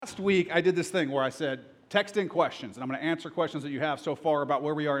last week I did this thing where I said, text in questions, and I'm going to answer questions that you have so far about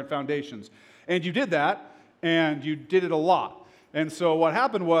where we are in Foundations. And you did that, and you did it a lot. And so what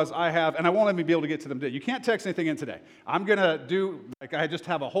happened was and I won't even be able to get to them today. You can't text anything in today. I'm going to I just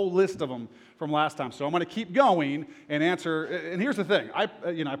have a whole list of them from last time. So I'm going to keep going and answer. And here's the thing.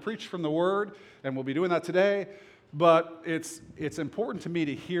 I preach from the Word, and we'll be doing that today. But it's important to me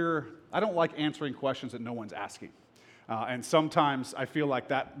to hear. I don't like answering questions that no one's asking. And sometimes I feel like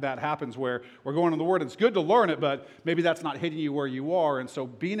that happens where we're going on the Word. It's good to learn it, but maybe that's not hitting you where you are. And so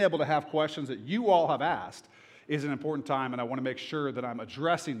being able to have questions that you all have asked is an important time, and I want to make sure that I'm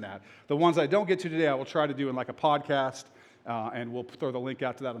addressing that. The ones I don't get to today, I will try to do in like a podcast, and we'll throw the link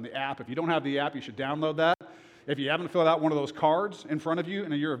out to that on the app. If you don't have the app, you should download that. If you haven't filled out one of those cards in front of you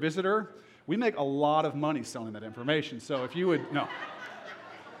and you're a visitor, we make a lot of money selling that information. So if you would, no,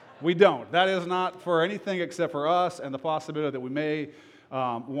 we don't. That is not for anything except for us and the possibility that we may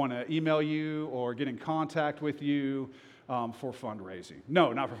want to email you or get in contact with you for fundraising.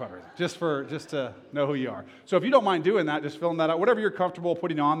 No, not for fundraising. Just to know who you are. So if you don't mind doing that, just filling that out. Whatever you're comfortable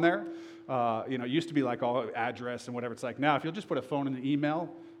putting on there. It used to be like all address and whatever it's like now. If you'll just put a phone and an email,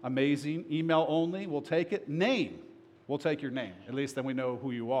 amazing. Email only, we'll take it. Name, we'll take your name. At least then we know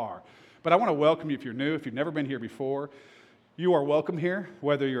who you are. But I want to welcome you if you're new, if you've never been here before. You are welcome here,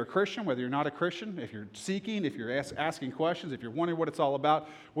 whether you're a Christian, whether you're not a Christian, if you're seeking, if you're asking questions, if you're wondering what it's all about,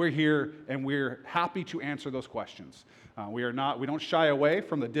 we're here and we're happy to answer those questions. We don't shy away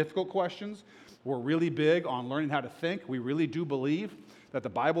from the difficult questions. We're really big on learning how to think. We really do believe that the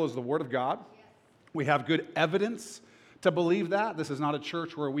Bible is the Word of God. We have good evidence to believe that. This is not a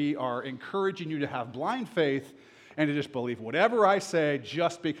church where we are encouraging you to have blind faith and to just believe whatever I say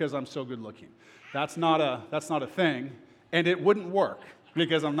just because I'm so good looking. That's not a thing. And it wouldn't work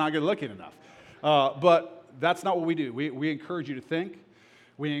because I'm not good looking enough. But that's not what we do. We encourage you to think.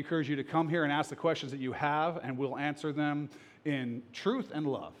 We encourage you to come here and ask the questions that you have, and we'll answer them in truth and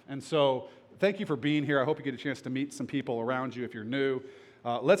love. And so thank you for being here. I hope you get a chance to meet some people around you if you're new.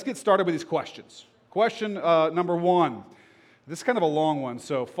 Let's get started with these questions. Question number one. This is kind of a long one,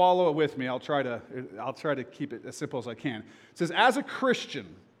 so follow it with me. I'll try to keep it as simple as I can. It says, as a Christian,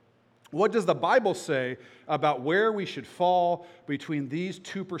 what does the Bible say about where we should fall between these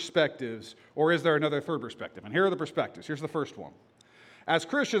two perspectives, or is there another third perspective? And here are the perspectives. Here's the first one. As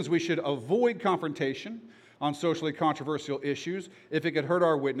Christians, we should avoid confrontation on socially controversial issues if it could hurt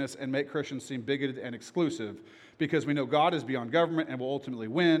our witness and make Christians seem bigoted and exclusive, because we know God is beyond government and will ultimately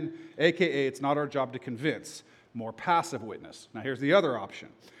win, aka it's not our job to convince. More passive witness. Now here's the other option.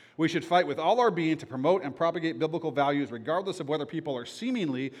 We should fight with all our being to promote and propagate biblical values regardless of whether people are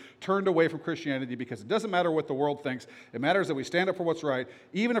seemingly turned away from Christianity, because it doesn't matter what the world thinks. It matters that we stand up for what's right,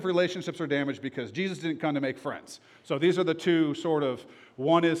 even if relationships are damaged, because Jesus didn't come to make friends. So these are the two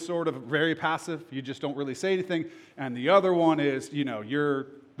one is sort of very passive, you just don't really say anything, and the other one is, you're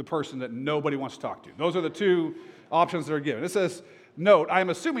the person that nobody wants to talk to. Those are the two options that are given. It says, note, I am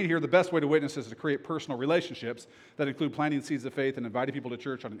assuming here the best way to witness is to create personal relationships that include planting seeds of faith and inviting people to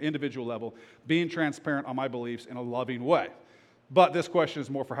church on an individual level, being transparent on my beliefs in a loving way. But this question is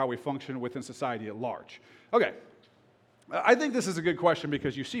more for how we function within society at large. Okay, I think this is a good question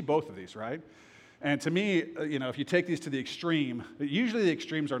because you see both of these, right? And to me, if you take these to the extreme, usually the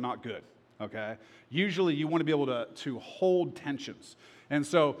extremes are not good, okay? Usually you want to be able to hold tensions. And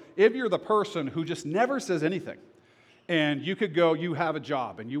so if you're the person who just never says anything, and you could go, you have a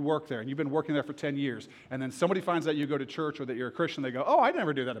job, and you work there, and you've been working there for 10 years, and then somebody finds out you go to church or that you're a Christian, they go, oh, I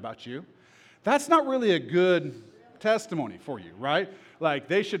never do that about you. That's not really a good testimony for you, right? Like,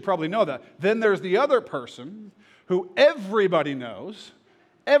 they should probably know that. Then there's the other person who everybody knows,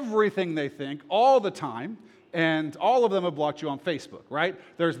 everything they think, all the time, and all of them have blocked you on Facebook, right?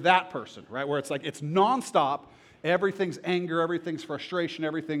 There's that person, right, where it's like, it's nonstop, everything's anger, everything's frustration,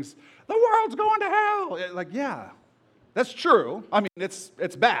 everything's, the world's going to hell. Like, yeah. That's true. I mean, it's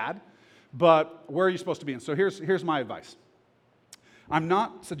bad, but where are you supposed to be? And so here's my advice. I'm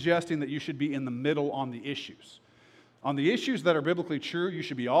not suggesting that you should be in the middle on the issues. On the issues that are biblically true, you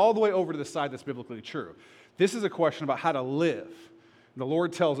should be all the way over to the side that's biblically true. This is a question about how to live. The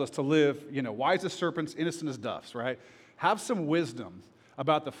Lord tells us to live, wise as serpents, innocent as doves, right? Have some wisdom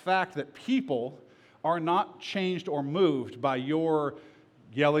about the fact that people are not changed or moved by your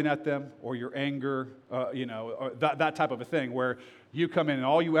yelling at them or your anger, or that type of a thing where you come in and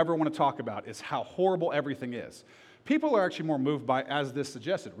all you ever want to talk about is how horrible everything is. People are actually more moved by, as this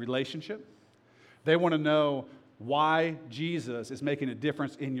suggested, relationship. They want to know why Jesus is making a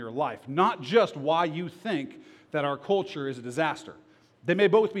difference in your life, not just why you think that our culture is a disaster. They may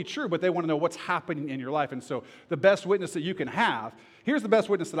both be true, but they want to know what's happening in your life. And so the best witness that you can have, here's the best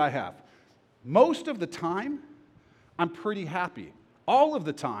witness that I have. Most of the time, I'm pretty happy. All of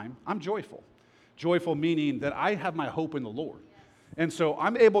the time, I'm joyful. Joyful meaning that I have my hope in the Lord. And so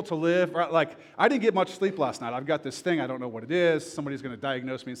I'm able to live, like, I didn't get much sleep last night. I've got this thing, I don't know what it is. Somebody's going to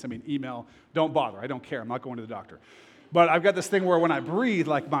diagnose me and send me an email. Don't bother, I don't care. I'm not going to the doctor. But I've got this thing where when I breathe,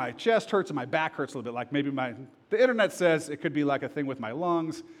 like my chest hurts and my back hurts a little bit. Like maybe the internet says it could be like a thing with my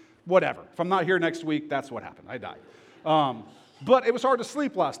lungs, whatever. If I'm not here next week, that's what happened. I died. But it was hard to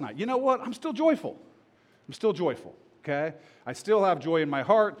sleep last night. You know what? I'm still joyful. I'm still joyful, okay? I still have joy in my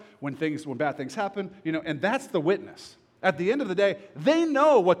heart when bad things happen, and that's the witness. At the end of the day, they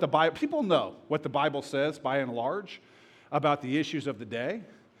know what people know what the Bible says by and large about the issues of the day.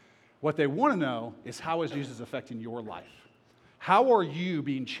 What they want to know is, how is Jesus affecting your life? How are you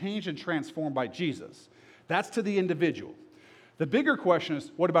being changed and transformed by Jesus? That's to the individual. The bigger question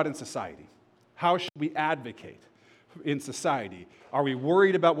is, what about in society? How should we advocate in society? Are we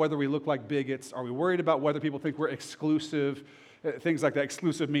worried about whether we look like bigots? Are we worried about whether people think we're exclusive? Things like that,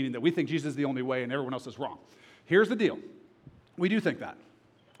 exclusive meaning that we think Jesus is the only way and everyone else is wrong. Here's the deal. We do think that.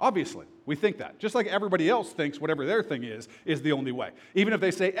 Obviously, we think that. Just like everybody else thinks whatever their thing is the only way. Even if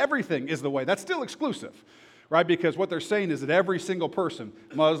they say everything is the way, that's still exclusive, right? Because what they're saying is that every single person,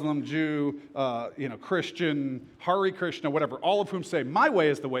 Muslim, Jew, Christian, Hare Krishna, whatever, all of whom say my way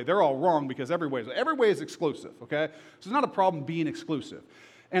is the way, they're all wrong because every way is exclusive, okay? So it's not a problem being exclusive.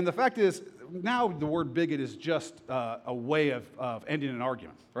 And the fact is, now the word bigot is just a way of ending an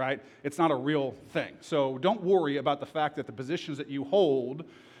argument, right? It's not a real thing. So don't worry about the fact that the positions that you hold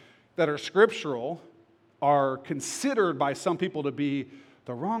that are scriptural are considered by some people to be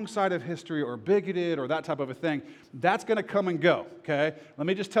the wrong side of history or bigoted or that type of a thing. That's going to come and go, okay? Let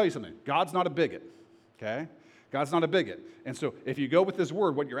me just tell you something. God's not a bigot, okay? God's not a bigot. And so if you go with this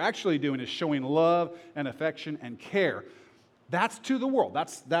word, what you're actually doing is showing love and affection and care. That's to the world.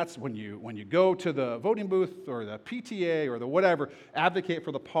 That's when you go to the voting booth or the PTA or the whatever, advocate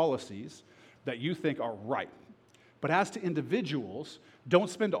for the policies that you think are right. But as to individuals, don't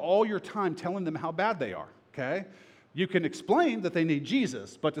spend all your time telling them how bad they are, okay? You can explain that they need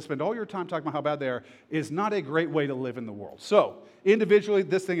Jesus, but to spend all your time talking about how bad they are is not a great way to live in the world. So, individually,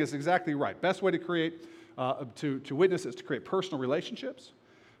 this thing is exactly right. Best way to create, to witness is to create personal relationships,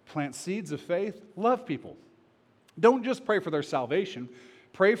 plant seeds of faith, love people. Don't just pray for their salvation,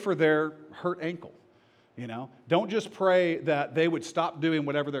 pray for their hurt ankle. Don't just pray that they would stop doing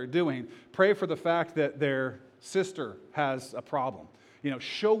whatever they're doing. Pray for the fact that their sister has a problem.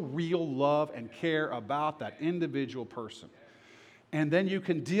 Show real love and care about that individual person. And then you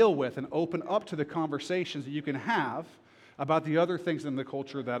can deal with and open up to the conversations that you can have about the other things in the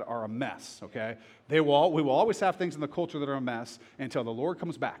culture that are a mess, okay? We will always have things in the culture that are a mess until the Lord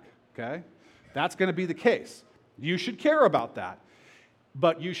comes back, okay? That's going to be the case. You should care about that,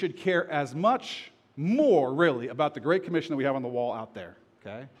 but you should care as much more, really, about the Great Commission that we have on the wall out there,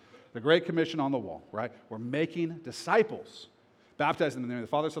 okay? The Great Commission on the wall, right? We're making disciples, baptizing them in the name of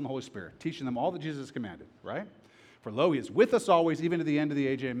the Father, Son, and the Holy Spirit, teaching them all that Jesus has commanded, right? For lo, he is with us always, even to the end of the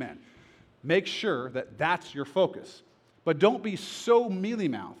age, amen. Make sure that that's your focus. But don't be so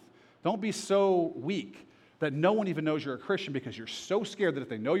mealy-mouthed. Don't be so weak that no one even knows you're a Christian because you're so scared that if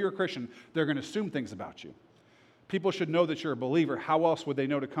they know you're a Christian, they're going to assume things about you. People should know that you're a believer. How else would they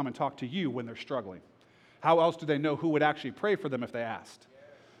know to come and talk to you when they're struggling? How else do they know who would actually pray for them if they asked?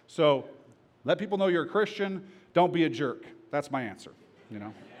 So let people know you're a Christian. Don't be a jerk. That's my answer,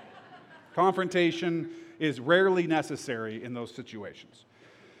 Confrontation is rarely necessary in those situations.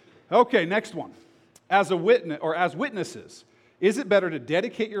 Okay, next one. As a witness or as witnesses, is it better to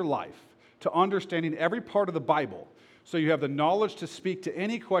dedicate your life to understanding every part of the Bible so you have the knowledge to speak to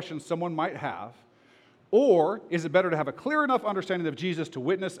any questions someone might have? Or is it better to have a clear enough understanding of Jesus to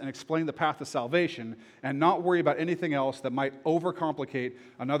witness and explain the path to salvation and not worry about anything else that might overcomplicate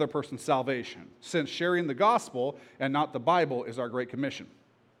another person's salvation, since sharing the gospel and not the Bible is our Great Commission?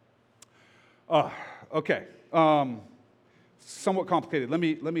 Okay. Somewhat complicated. Let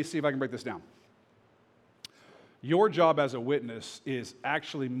me see if I can break this down. Your job as a witness is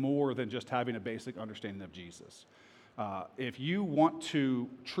actually more than just having a basic understanding of Jesus. If you want to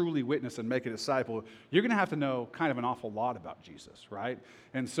truly witness and make a disciple, you're going to have to know kind of an awful lot about Jesus, right?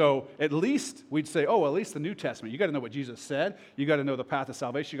 And so at least we'd say, at least the New Testament. You got to know what Jesus said. You got to know the path of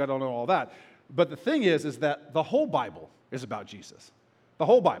salvation. You got to know all that. But the thing is that the whole Bible is about Jesus. The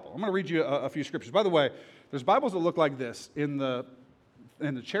whole Bible. I'm going to read you a few scriptures. By the way, there's Bibles that look like this in the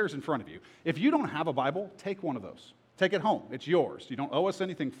chairs in front of you. If you don't have a Bible, take one of those. Take it home. It's yours. You don't owe us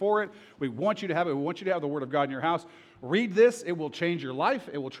anything for it. We want you to have it. We want you to have the Word of God in your house. Read this. It will change your life.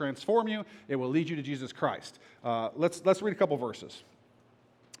 It will transform you. It will lead you to Jesus Christ. Let's read a couple verses.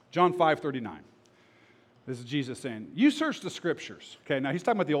 John 5:39. This is Jesus saying, you search the Scriptures. Okay, now he's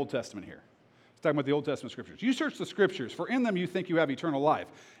talking about the Old Testament here. He's talking about the Old Testament Scriptures. You search the Scriptures, for in them you think you have eternal life.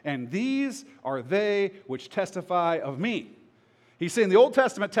 And these are they which testify of me. He's saying the Old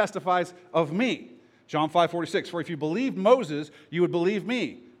Testament testifies of me. John 5:46, for if you believed Moses, you would believe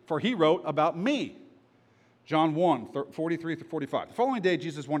me, for he wrote about me. John 1:43-45. The following day,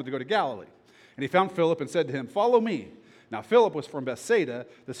 Jesus wanted to go to Galilee, and he found Philip and said to him, follow me. Now Philip was from Bethsaida,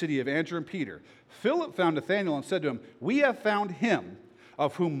 the city of Andrew and Peter. Philip found Nathanael and said to him, we have found him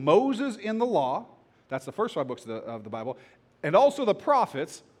of whom Moses in the law, that's the first 5 books of the Bible, and also the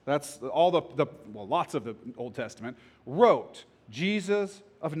prophets, that's all lots of the Old Testament, wrote, Jesus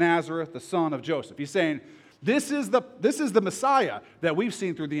of Nazareth, the son of Joseph. He's saying, this is the Messiah that we've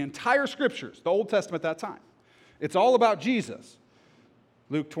seen through the entire Scriptures, the Old Testament at that time. It's all about Jesus.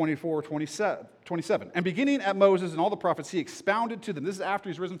 Luke 24:27. And beginning at Moses and all the prophets, he expounded to them. This is after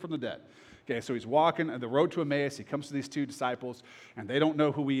he's risen from the dead. Okay, so he's walking the road to Emmaus. He comes to these 2 disciples, and they don't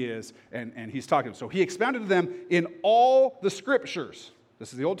know who he is, and he's talking to them. So he expounded to them in all the Scriptures.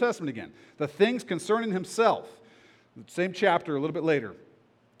 This is the Old Testament again. The things concerning himself. Same chapter a little bit later.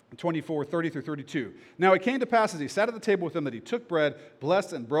 24:30-32. Now it came to pass as he sat at the table with them that he took bread,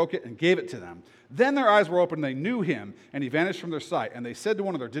 blessed and broke it, and gave it to them. Then their eyes were opened, and they knew him, and he vanished from their sight. And they said to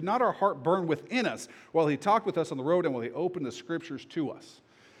one another, did not our heart burn within us while he talked with us on the road and while he opened the Scriptures to us?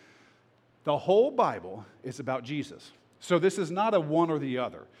 The whole Bible is about Jesus. So this is not a one or the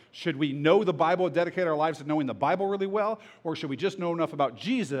other. Should we know the Bible and dedicate our lives to knowing the Bible really well, or should we just know enough about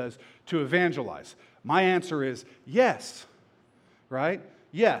Jesus to evangelize? My answer is yes, right?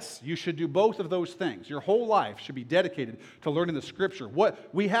 Yes, you should do both of those things. Your whole life should be dedicated to learning the Scripture.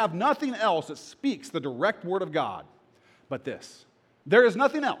 We have nothing else that speaks the direct Word of God but this. There is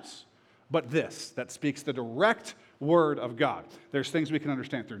nothing else but this that speaks the direct Word of God. There's things we can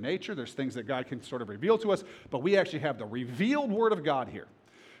understand through nature. There's things that God can sort of reveal to us, but we actually have the revealed Word of God here.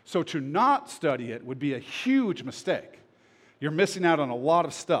 So to not study it would be a huge mistake. You're missing out on a lot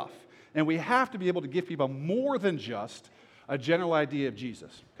of stuff. And we have to be able to give people more than just a general idea of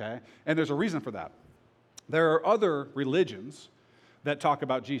Jesus, okay? And there's a reason for that. There are other religions that talk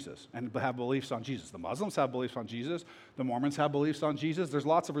about Jesus and have beliefs on Jesus. The Muslims have beliefs on Jesus. The Mormons have beliefs on Jesus. There's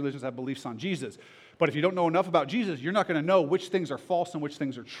lots of religions that have beliefs on Jesus. But if you don't know enough about Jesus, you're not going to know which things are false and which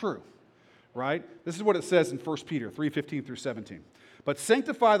things are true, right? This is what it says in 1 Peter 3:15-17. But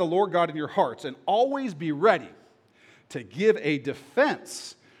sanctify the Lord God in your hearts and always be ready to give a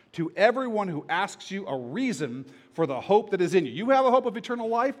defense to everyone who asks you a reason for the hope that is in you. You have a hope of eternal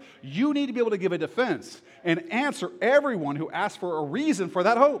life. You need to be able to give a defense and answer everyone who asks for a reason for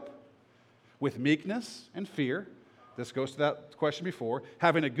that hope with meekness and fear. This goes to that question before.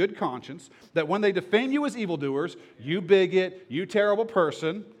 Having a good conscience, that when they defame you as evildoers, you bigot, you terrible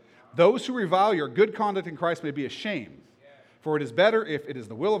person, those who revile your good conduct in Christ may be ashamed. For it is better, if it is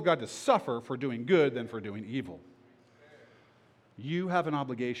the will of God, to suffer for doing good than for doing evil. You have an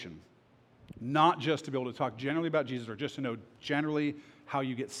obligation not just to be able to talk generally about Jesus or just to know generally how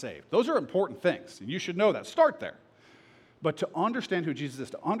you get saved. Those are important things, and you should know that. Start there. But to understand who Jesus is,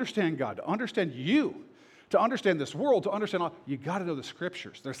 to understand God, to understand you, to understand this world, to understand all, you got to know the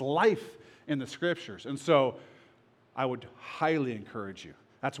Scriptures. There's life in the Scriptures. And so I would highly encourage you.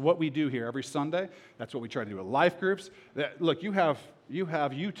 That's what we do here every Sunday. That's what we try to do at life groups. Look, you have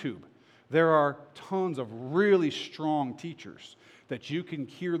YouTube. There are tons of really strong teachers that you can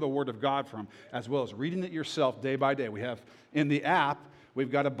hear the Word of God from, as well as reading it yourself day by day. We have in the app,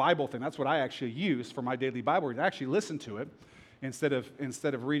 we've got a Bible thing. That's what I actually use for my daily Bible reading. I actually listen to it instead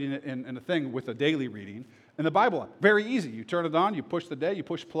of reading it in a thing with a daily reading. In the Bible, very easy. You turn it on, you push the day, you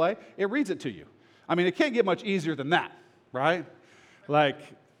push play, it reads it to you. I mean, it can't get much easier than that, right? Like,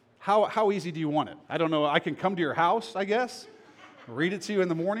 how easy do you want it? I don't know. I can come to your house, I guess, read it to you in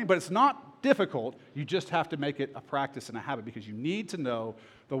the morning, but it's not difficult. You just have to make it a practice and a habit because you need to know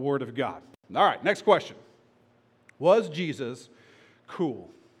the Word of God. All right, next question. Was Jesus cool?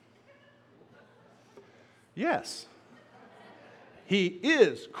 Yes. He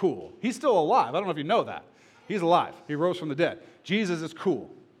is cool. He's still alive. I don't know if you know that. He's alive. He rose from the dead. Jesus is cool.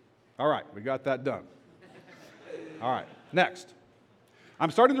 All right, we got that done. All right, next.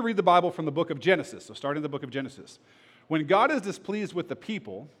 I'm starting to read the Bible from the book of Genesis. So starting the book of Genesis. When God is displeased with the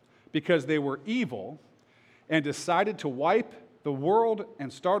people because they were evil and decided to wipe the world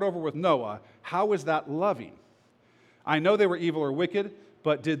and start over with Noah, how is that loving? I know they were evil or wicked,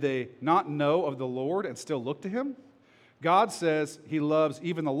 but did they not know of the Lord and still look to him? God says he loves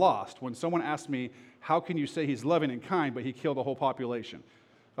even the lost. When someone asks me, how can you say he's loving and kind, but he killed the whole population?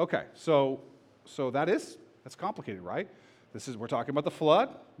 Okay, so that's complicated, right? We're talking about the flood,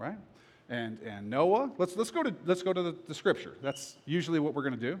 right? And Noah. Let's go to the scripture. That's usually what we're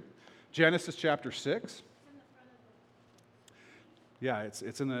going to do. Genesis chapter 6. Yeah,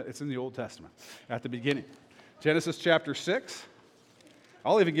 it's in the Old Testament at the beginning. Genesis chapter 6.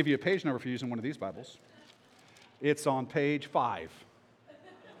 I'll even give you a page number if you're using one of these Bibles. It's on page 5.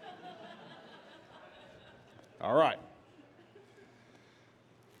 All right.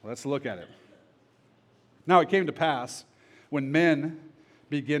 Let's look at it. Now it came to pass when men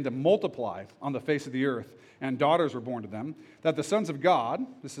began to multiply on the face of the earth and daughters were born to them, that the sons of God,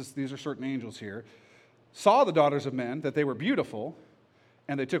 these are certain angels here, saw the daughters of men, that they were beautiful,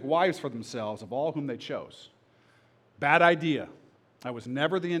 and they took wives for themselves of all whom they chose. Bad idea. That was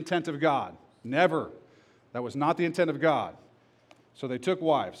never the intent of God. Never. That was not the intent of God. So they took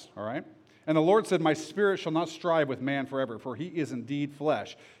wives, all right? And the Lord said, my spirit shall not strive with man forever, for he is indeed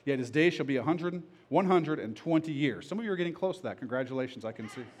flesh. Yet his days shall be 120 years. Some of you are getting close to that. Congratulations, I can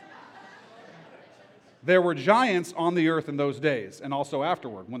see. There were giants on the earth in those days, and also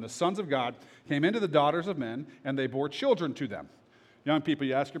afterward, when the sons of God came into the daughters of men, and they bore children to them. Young people,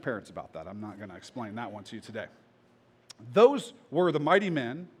 you ask your parents about that. I'm not going to explain that one to you today. Those were the mighty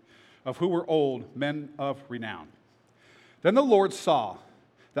men of who were old, men of renown. Then the Lord saw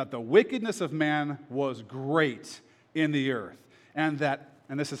that the wickedness of man was great in the earth, and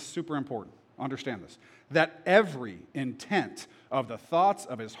this is super important, understand this, that every intent of the thoughts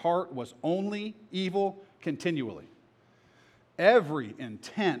of his heart was only evil continually. Every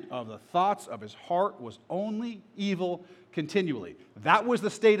intent of the thoughts of his heart was only evil continually. That was the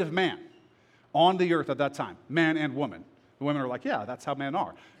state of man on the earth at that time, man and woman. The women are like, yeah, that's how men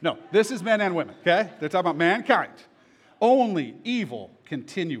are. No, this is men and women, okay? They're talking about mankind. Only evil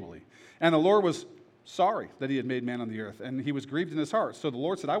continually. And the Lord was sorry that he had made man on the earth, and he was grieved in his heart. So the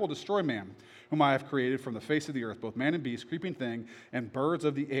Lord said, I will destroy man, whom I have created from the face of the earth, both man and beast, creeping thing, and birds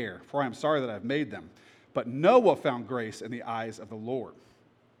of the air, for I am sorry that I have made them. But Noah found grace in the eyes of the Lord.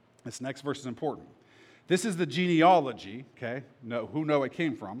 This next verse is important. This is the genealogy, okay, who Noah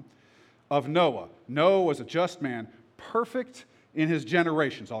came from, of Noah. Noah was a just man, perfect in his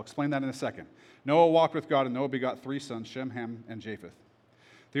generations. I'll explain that in a second. Noah walked with God, and Noah begot 3 sons, Shem, Ham, and Japheth.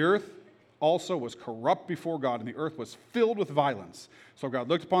 The earth also was corrupt before God, and the earth was filled with violence. So God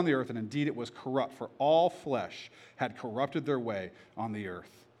looked upon the earth, and indeed it was corrupt, for all flesh had corrupted their way on the earth.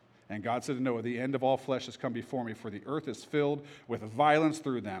 And God said to Noah, the end of all flesh has come before me, for the earth is filled with violence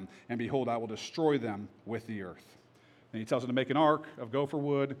through them, and behold, I will destroy them with the earth. And he tells him to make an ark of gopher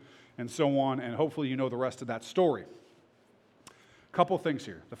wood, and so on, and hopefully you know the rest of that story. A couple things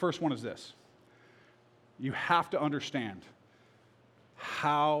here. The first one is this. You have to understand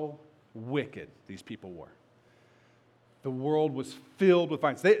how wicked these people were. The world was filled with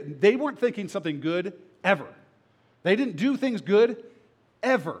violence. They weren't thinking something good ever. They didn't do things good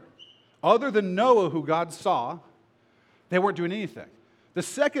ever. Other than Noah, who God saw, they weren't doing anything. The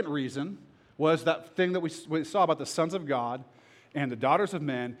second reason was that thing that we saw about the sons of God and the daughters of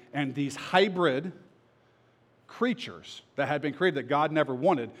men and these hybrid creatures that had been created that God never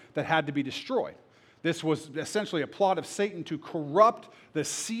wanted that had to be destroyed. This was essentially a plot of Satan to corrupt the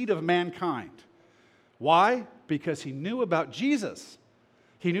seed of mankind. Why? Because he knew about Jesus.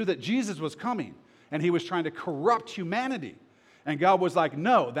 He knew that Jesus was coming, and he was trying to corrupt humanity. And God was like,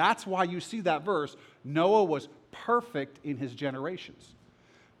 no, that's why you see that verse. Noah was perfect in his generations.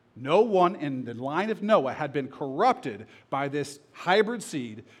 No one in the line of Noah had been corrupted by this hybrid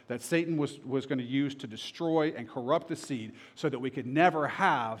seed that Satan was going to use to destroy and corrupt the seed so that we could never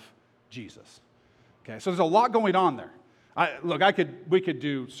have Jesus. Okay, so there's a lot going on there. We could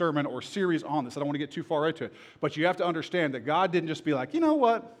do sermon or series on this. I don't want to get too far into it. But you have to understand that God didn't just be like, you know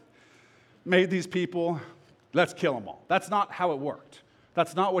what? Made these people, let's kill them all. That's not how it worked.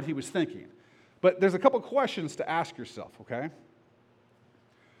 That's not what he was thinking. But there's a couple questions to ask yourself, okay?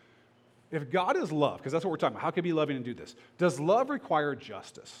 If God is love, because that's what we're talking about, how can he be loving and do this? Does love require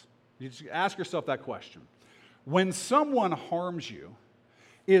justice? You just ask yourself that question. When someone harms you,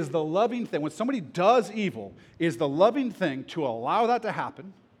 is the loving thing, when somebody does evil, is the loving thing to allow that to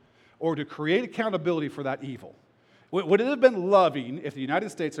happen or to create accountability for that evil? Would it have been loving if the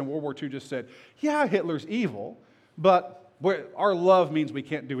United States in World War II just said, yeah, Hitler's evil, but our love means we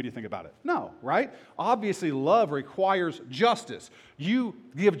can't do anything about it? No, right? Obviously, love requires justice. You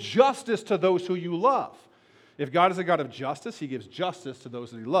give justice to those who you love. If God is a God of justice, he gives justice to those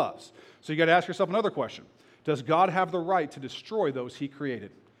that he loves. So you got to ask yourself another question. Does God have the right to destroy those he created?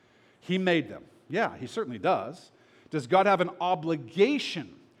 He made them. Yeah, he certainly does. Does God have an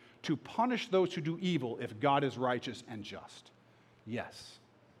obligation to punish those who do evil if God is righteous and just? Yes,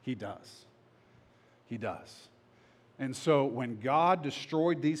 he does. He does. And so when God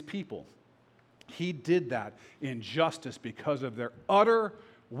destroyed these people, he did that in justice because of their utter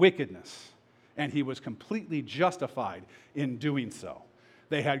wickedness. And he was completely justified in doing so.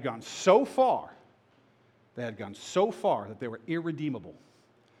 They had gone so far, that they were irredeemable.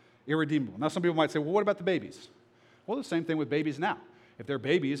 Irredeemable. Now some people might say, well, what about the babies? Well, the same thing with babies now. If they're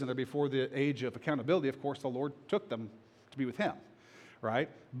babies and they're before the age of accountability, of course the Lord took them to be with him, right?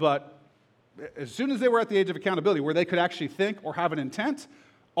 But as soon as they were at the age of accountability, where they could actually think or have an intent,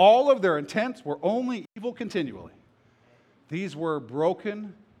 all of their intents were only evil continually. These were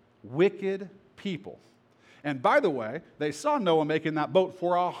broken, wicked people. And by the way, they saw Noah making that boat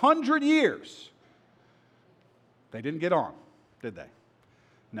for 100 years. They didn't get on, did they?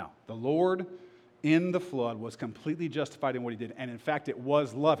 No. The Lord in the flood was completely justified in what he did. And in fact, it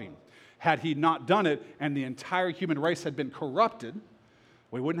was loving. Had he not done it and the entire human race had been corrupted,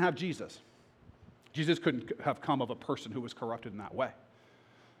 we wouldn't have Jesus. Jesus couldn't have come of a person who was corrupted in that way.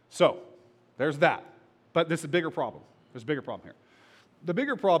 So, there's that. But there's a bigger problem. There's a bigger problem here. The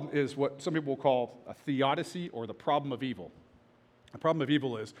bigger problem is what some people will call a theodicy, or the problem of evil. The problem of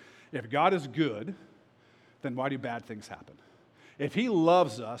evil is, if God is good, then why do bad things happen? If he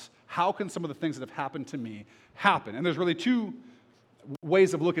loves us, how can some of the things that have happened to me happen? And there's really two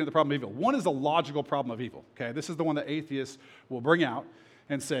ways of looking at the problem of evil. One is a logical problem of evil. Okay, this is the one that atheists will bring out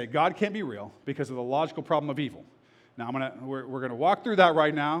and say, God can't be real because of the logical problem of evil. Now, we're going to walk through that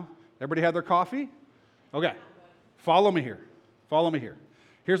right now. Everybody had their coffee? Okay. Follow me here. Follow me here.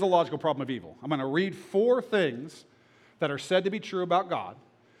 Here's a logical problem of evil. I'm going to read 4 things that are said to be true about God,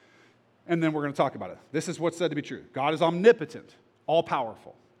 and then we're going to talk about it. This is what's said to be true. God is omnipotent,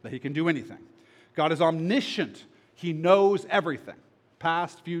 all-powerful, that he can do anything. God is omniscient. He knows everything.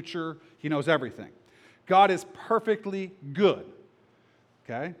 Past, future, he knows everything. God is perfectly good.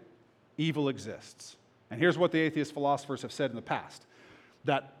 Okay? Evil exists. And here's what the atheist philosophers have said in the past,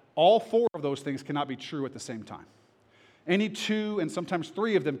 that all 4 of those things cannot be true at the same time. Any 2 and sometimes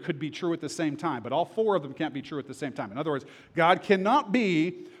 3 of them could be true at the same time, but all 4 of them can't be true at the same time. In other words, God cannot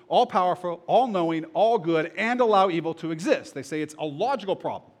be all-powerful, all-knowing, all-good, and allow evil to exist. They say it's a logical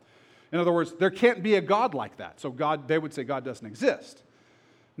problem. In other words, there can't be a God like that. So they would say God doesn't exist.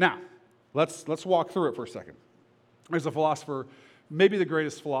 Now, let's walk through it for a second. There's a philosopher, maybe the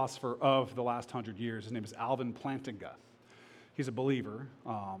greatest philosopher of the last 100 years. His name is Alvin Plantinga. He's a believer.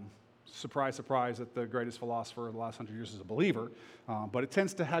 Surprise, surprise that the greatest philosopher of the last 100 years is a believer, but it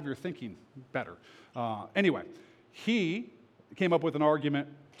tends to have your thinking better. Anyway, he came up with an argument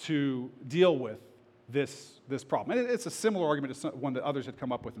to deal with this problem. And it's a similar argument to one that others had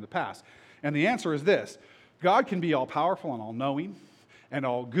come up with in the past. And the answer is this: God can be all-powerful and all-knowing and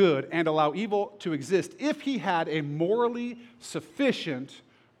all-good and allow evil to exist if he had a morally sufficient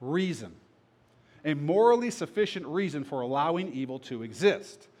reason. A morally sufficient reason for allowing evil to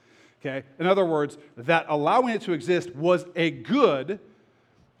exist. Okay? In other words, that allowing it to exist was a good,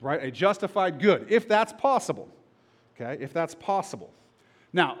 right? A justified good, if that's possible. Okay? If that's possible.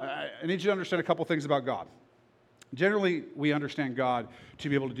 Now, I need you to understand a couple things about God. Generally, we understand God to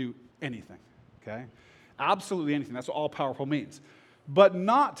be able to do anything. Okay? Absolutely anything. That's what all-powerful means. But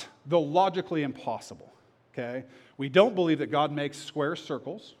not the logically impossible. Okay? We don't believe that God makes square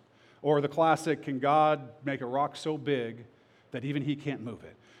circles, or the classic, can God make a rock so big that even he can't move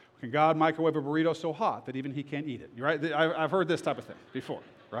it? Can God microwave a burrito so hot that even he can't eat it? Right? I've heard this type of thing before,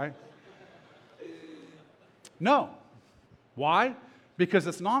 right? No. Why? Because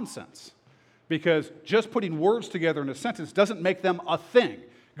it's nonsense. Because just putting words together in a sentence doesn't make them a thing.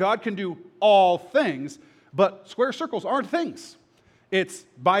 God can do all things, but square circles aren't things. It's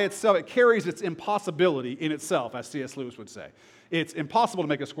by itself, it carries its impossibility in itself, as C.S. Lewis would say. It's impossible to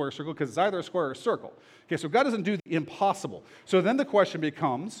make a square circle because it's either a square or a circle. Okay, so God doesn't do the impossible. So then the question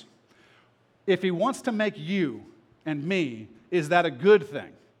becomes, if he wants to make you and me, is that a good thing?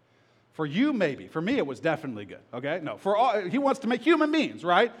 For you, maybe. For me, it was definitely good. Okay? No, he wants to make human beings,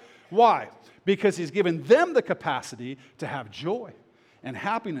 right? Why? Because he's given them the capacity to have joy and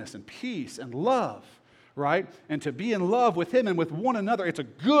happiness and peace and love, right? And to be in love with him and with one another. It's a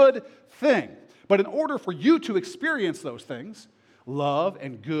good thing. But in order for you to experience those things, love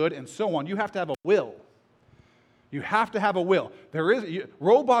and good and so on, you have to have a will. You have to have a will.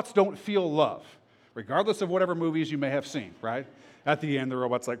 Robots don't feel love, regardless of whatever movies you may have seen, right? At the end, the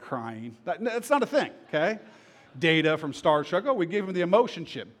robot's like crying. That's not a thing, okay? Data from Star Trek, we gave him the emotion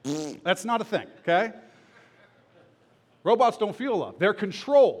chip. That's not a thing, okay? Robots don't feel love. They're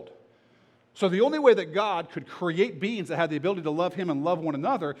controlled. So the only way that God could create beings that had the ability to love him and love one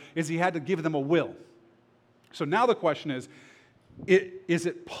another is he had to give them a will. So now the question is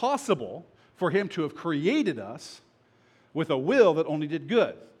it possible for him to have created us with a will that only did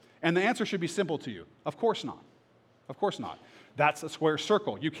good? And the answer should be simple to you. Of course not. Of course not. That's a square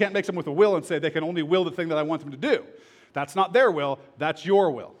circle. You can't make someone with a will and say they can only will the thing that I want them to do. That's not their will, that's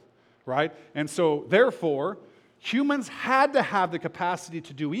your will, right? And so therefore, humans had to have the capacity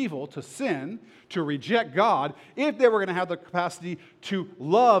to do evil, to sin, to reject God, if they were going to have the capacity to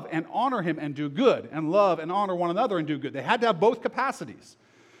love and honor him and do good, and love and honor one another and do good. They had to have both capacities.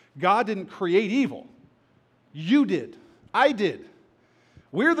 God didn't create evil. You did. I did.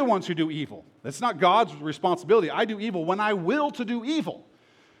 We're the ones who do evil. It's not God's responsibility. I do evil when I will to do evil.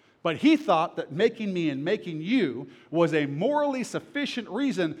 But he thought that making me and making you was a morally sufficient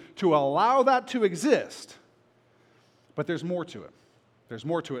reason to allow that to exist. But there's more to it. There's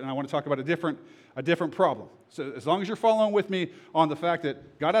more to it, and I want to talk about a different problem. So as long as you're following with me on the fact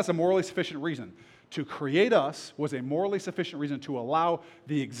that God has a morally sufficient reason. To create us was a morally sufficient reason to allow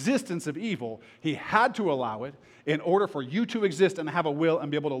the existence of evil. He had to allow it in order for you to exist and have a will and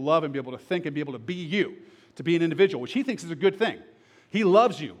be able to love and be able to think and be able to be you, to be an individual, which he thinks is a good thing. He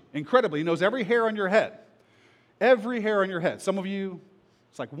loves you incredibly. He knows every hair on your head. Every hair on your head. Some of you,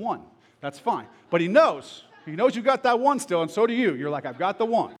 it's like one. That's fine. But he knows. He knows you got that one still, and so do you. You're like, I've got the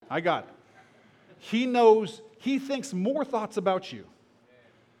one. I got it. He knows, he thinks more thoughts about you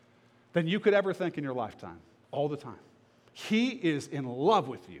than you could ever think in your lifetime, all the time. He is in love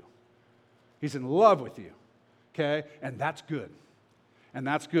with you. He's in love with you, okay? And that's good. And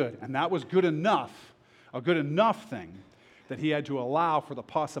that's good. And that was good enough, a good enough thing that he had to allow for the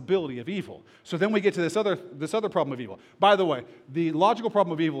possibility of evil. So then we get to this other problem of evil. By the way, the logical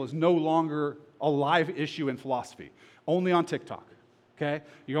problem of evil is no longer a live issue in philosophy, only on TikTok, okay?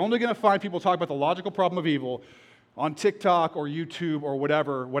 You're only going to find people talk about the logical problem of evil on TikTok or YouTube or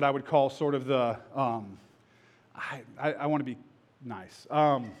whatever, what I would call sort of the, I want to be nice.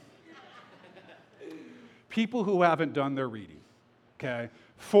 People who haven't done their reading, okay?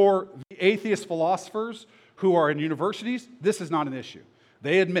 For the atheist philosophers who are in universities, this is not an issue.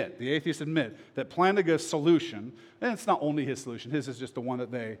 They admit, the atheists admit, that Plantinga's solution, and it's not only his solution, his is just the one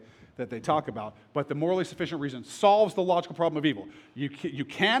that they talk about, but the morally sufficient reason solves the logical problem of evil. You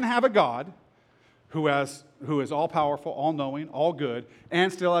can have a God who is all-powerful, all-knowing, all-good,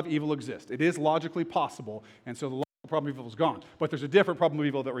 and still have evil exist. It is logically possible, and so the logical problem of evil is gone. But there's a different problem of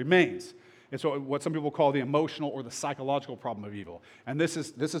evil that remains. It's what some people call the emotional or the psychological problem of evil. And this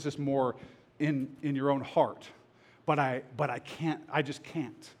is just more in your own heart. But I just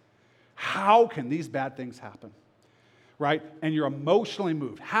can't. How can these bad things happen? Right? And you're emotionally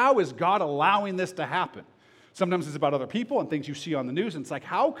moved. How is God allowing this to happen? Sometimes it's about other people and things you see on the news, and it's like,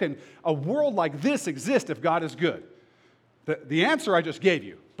 how can a world like this exist if God is good? The answer I just gave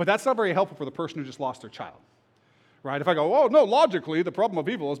you, but that's not very helpful for the person who just lost their child. Right? If I go, oh, no, logically, the problem of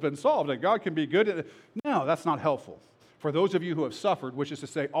evil has been solved and God can be good. No, that's not helpful. For those of you who have suffered, which is to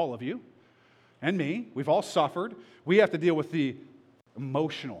say all of you and me, we've all suffered, we have to deal with the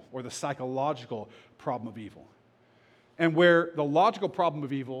emotional or the psychological problem of evil. And where the logical problem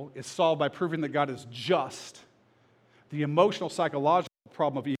of evil is solved by proving that God is just, the emotional, psychological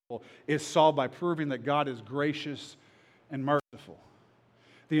problem of evil is solved by proving that God is gracious and merciful.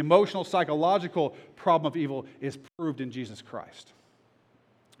 The emotional, psychological problem of evil is proved in Jesus Christ.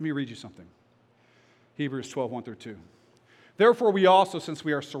 Let me read you something. Hebrews 12, 1 through 2. Therefore we also, since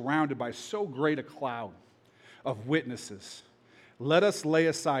we are surrounded by so great a cloud of witnesses, let us lay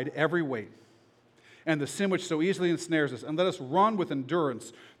aside every weight and the sin which so easily ensnares us, and let us run with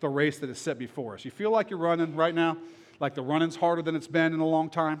endurance the race that is set before us. You feel like you're running right now? Like the running's harder than it's been in a long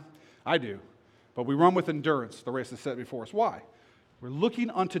time? I do. But we run with endurance the race that's set before us. Why? We're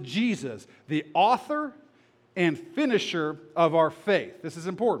looking unto Jesus, the author and finisher of our faith. This is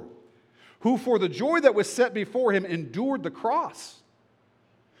important. Who for the joy that was set before him endured the cross,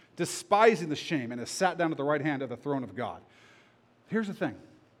 despising the shame, and has sat down at the right hand of the throne of God. Here's the thing.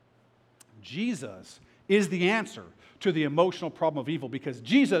 Jesus is the answer to the emotional problem of evil because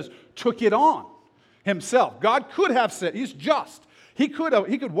Jesus took it on himself. God could have said, he's just. He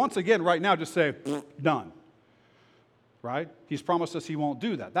could once again right now just say, done. Right? He's promised us he won't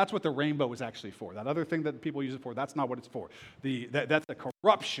do that. That's what the rainbow is actually for. That other thing that people use it for, that's not what it's for. That's the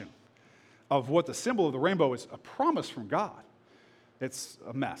corruption of what the symbol of the rainbow is, a promise from God. It's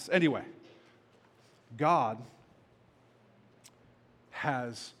a mess. Anyway, God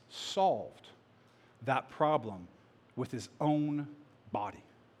has solved that problem with his own body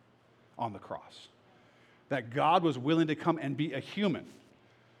on the cross. That God was willing to come and be a human,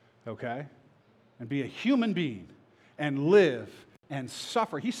 okay? and be a human being and live and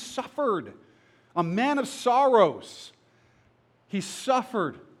suffer. He suffered. A man of sorrows. He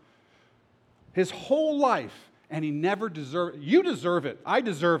suffered his whole life, and he never deserved it. You deserve it. I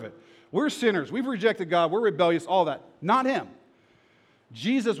deserve it. We're sinners. We've rejected God. We're rebellious, all that. Not him.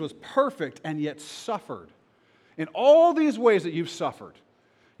 Jesus was perfect and yet suffered in all these ways that you've suffered.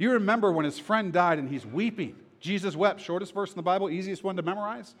 You remember when his friend died and he's weeping. Jesus wept. Shortest verse in the Bible, easiest one to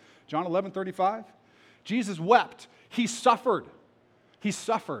memorize. John 11:35. Jesus wept. He suffered. He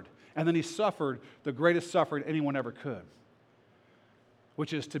suffered. And then he suffered the greatest suffering anyone ever could,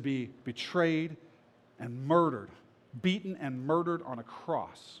 which is to be betrayed and murdered, beaten and murdered on a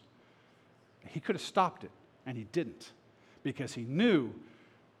cross. He could have stopped it, and he didn't, because he knew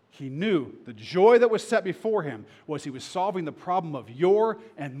the joy that was set before him was he was solving the problem of your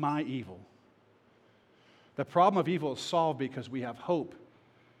and my evil. The problem of evil is solved because we have hope.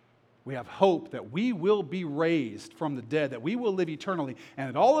 We have hope that we will be raised from the dead, that we will live eternally, and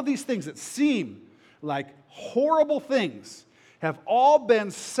that all of these things that seem like horrible things have all been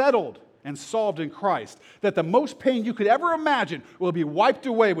settled and solved in Christ, that the most pain you could ever imagine will be wiped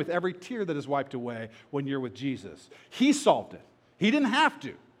away with every tear that is wiped away when you're with Jesus. He solved it. He didn't have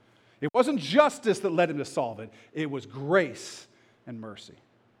to. It wasn't justice that led him to solve it. It was grace and mercy.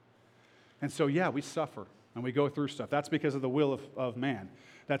 And so, yeah, we suffer and we go through stuff. That's because of the will of man.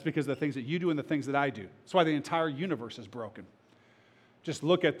 That's because of the things that you do and the things that I do. That's why the entire universe is broken. Just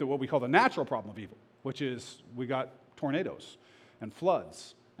look at what we call the natural problem of evil, which is we got tornadoes and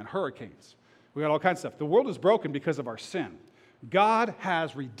floods and hurricanes. We got all kinds of stuff. The world is broken because of our sin. God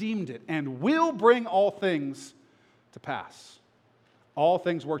has redeemed it and will bring all things to pass. All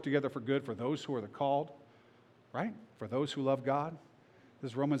things work together for good for those who are the called, right? For those who love God.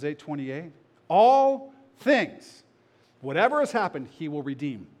 This is Romans 8:28. All things, whatever has happened, he will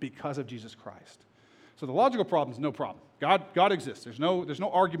redeem because of Jesus Christ. So the logical problem is no problem. God exists. There's no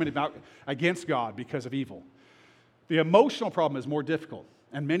argument against God because of evil. The emotional problem is more difficult.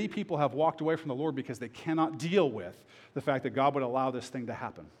 And many people have walked away from the Lord because they cannot deal with the fact that God would allow this thing to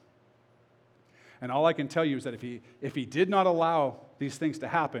happen. And all I can tell you is that if he did not allow these things to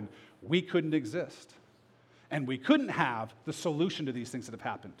happen, we couldn't exist. And we couldn't have the solution to these things that have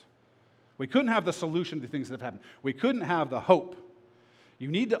happened. We couldn't have the solution to the things that have happened. We couldn't have the hope. You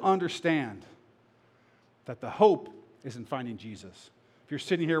need to understand that the hope is in finding Jesus. If you're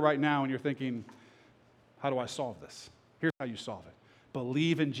sitting here right now and you're thinking, how do I solve this? Here's how you solve it.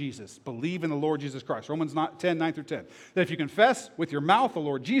 Believe in Jesus. Believe in the Lord Jesus Christ. Romans 10, 9 through 10. That if you confess with your mouth the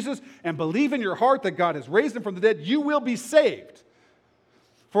Lord Jesus and believe in your heart that God has raised him from the dead, you will be saved.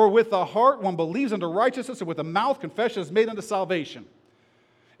 For with the heart one believes unto righteousness, and with the mouth confession is made unto salvation.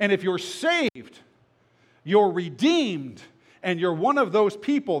 And if you're saved, you're redeemed, and you're one of those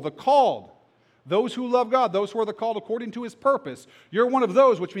people, the called, those who love God, those who are the called according to his purpose, you're one of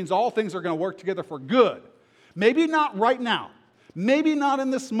those, which means all things are going to work together for good. Maybe not right now. Maybe not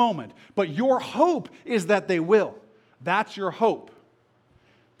in this moment, but your hope is that they will. That's your hope.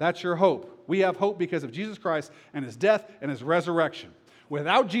 That's your hope. We have hope because of Jesus Christ and his death and his resurrection.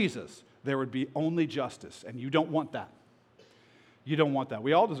 Without Jesus, there would be only justice, and you don't want that. You don't want that.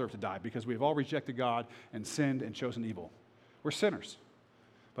 We all deserve to die because we've all rejected God and sinned and chosen evil. We're sinners.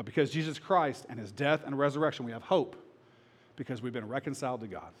 But because Jesus Christ and his death and resurrection, we have hope because we've been reconciled to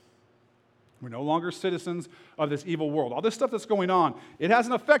God. We're no longer citizens of this evil world. All this stuff that's going on, it has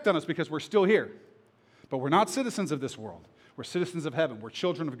an effect on us because we're still here. But we're not citizens of this world. We're citizens of heaven. We're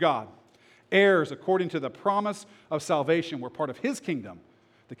children of God. Heirs according to the promise of salvation. We're part of his kingdom,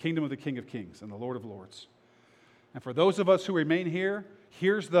 the kingdom of the King of Kings and the Lord of Lords. And for those of us who remain here,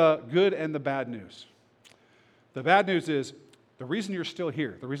 here's the good and the bad news. The bad news is the reason you're still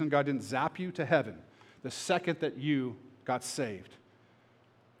here, the reason God didn't zap you to heaven the second that you got saved,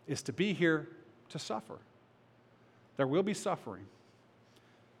 is to be here to suffer. There will be suffering,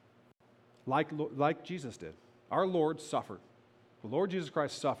 like Jesus did. Our Lord suffered. The Lord Jesus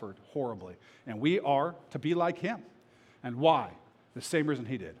Christ suffered horribly, and we are to be like him. And why? The same reason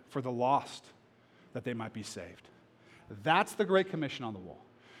he did, for the lost, that they might be saved. That's the Great Commission on the wall.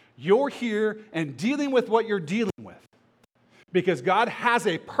 You're here and dealing with what you're dealing with because God has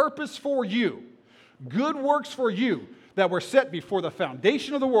a purpose for you, good works for you, that were set before the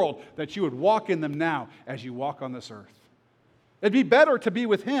foundation of the world, that you would walk in them now as you walk on this earth. It'd be better to be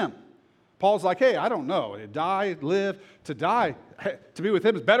with him. Paul's like, hey, I don't know, to die, live, to die, to be with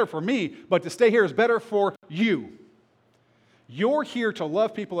him is better for me, but to stay here is better for you. You're here to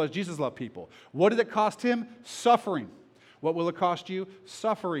love people as Jesus loved people. What did it cost him? Suffering. What will it cost you?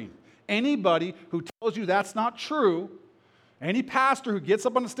 Suffering. Anybody who tells you that's not true Any pastor who gets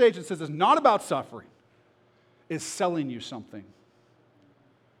up on the stage and says it's not about suffering is selling you something.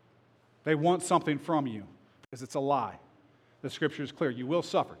 They want something from you because it's a lie. The scripture is clear. You will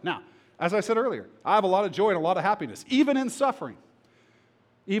suffer. Now, as I said earlier, I have a lot of joy and a lot of happiness, even in suffering.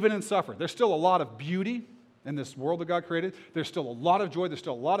 Even in suffering. There's still a lot of beauty in this world that God created. There's still a lot of joy. There's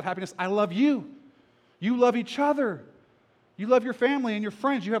still a lot of happiness. I love you. You love each other. You love your family and your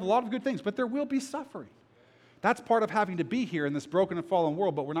friends. You have a lot of good things, but there will be suffering. That's part of having to be here in this broken and fallen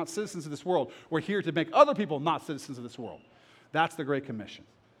world, but we're not citizens of this world. We're here to make other people not citizens of this world. That's the Great Commission.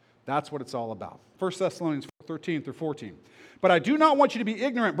 That's what it's all about. 1 Thessalonians 4:13 through 14. But I do not want you to be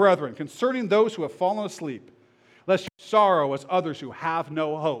ignorant, brethren, concerning those who have fallen asleep, lest you sorrow as others who have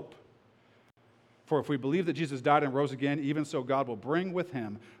no hope. For if we believe that Jesus died and rose again, even so God will bring with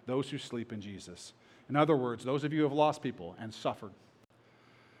him those who sleep in Jesus. In other words, those of you who have lost people and suffered,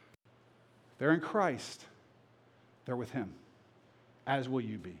 they're in Christ. They're with him, as will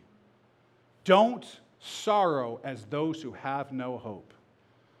you be. Don't sorrow as those who have no hope.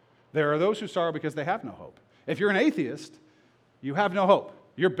 There are those who sorrow because they have no hope. If you're an atheist, you have no hope.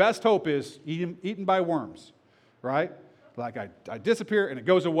 Your best hope is eaten by worms, right? Like I disappear and it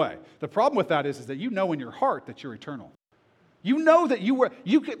goes away. The problem with that is that you know in your heart that you're eternal. You know that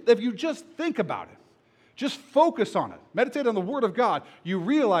if you just think about it, just focus on it, meditate on the Word of God, you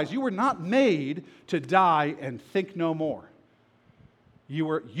realize you were not made to die and think no more.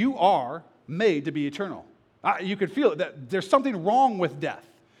 You are made to be eternal. You can feel it, that there's something wrong with death.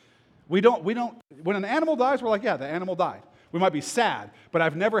 We don't, when an animal dies, we're like, yeah, the animal died. We might be sad, but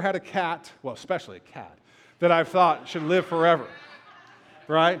I've never had a cat, well, especially a cat, that I've thought should live forever,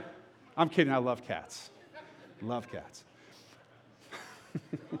 right? I'm kidding, I love cats. Love cats.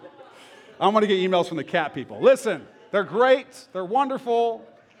 I'm going to get emails from the cat people. Listen, they're great. They're wonderful.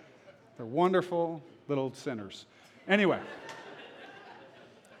 They're wonderful little sinners. Anyway,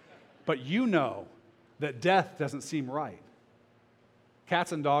 but you know that death doesn't seem right.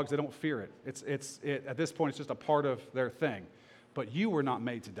 Cats and dogs, they don't fear it. At this point, it's just a part of their thing. But you were not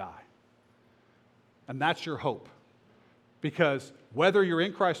made to die. And that's your hope. Because whether you're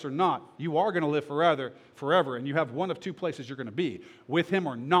in Christ or not, you are going to live forever, and you have one of two places you're going to be, with him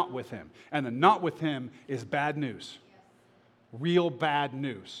or not with him. And the not with him is bad news. Real bad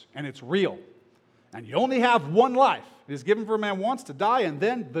news. And it's real. And you only have one life. It is given for a man once to die, and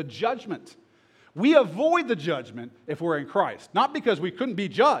then the judgment. We avoid the judgment if we're in Christ. Not because we couldn't be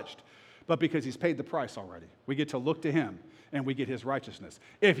judged, but because he's paid the price already. We get to look to him, and we get his righteousness.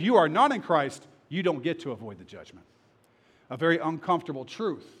 If you are not in Christ, you don't get to avoid the judgment. A very uncomfortable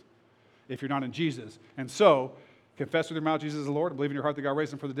truth if you're not in Jesus. And so, confess with your mouth Jesus is the Lord, and believe in your heart that God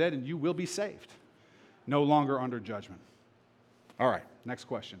raised him from the dead, and you will be saved. No longer under judgment. All right, next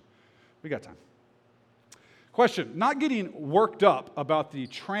question. We got time. Question, not getting worked up about the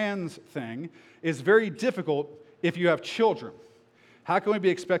trans thing is very difficult if you have children. How can we be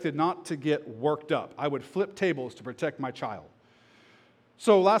expected not to get worked up? I would flip tables to protect my child.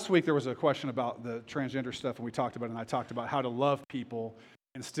 So last week there was a question about the transgender stuff, and we talked about it, and I talked about how to love people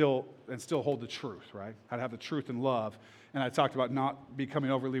and still hold the truth, right? How to have the truth and love. And I talked about not becoming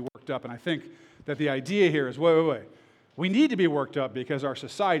overly worked up. And I think that the idea here is, wait. We need to be worked up because our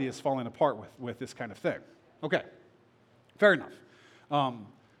society is falling apart with this kind of thing. Okay, fair enough.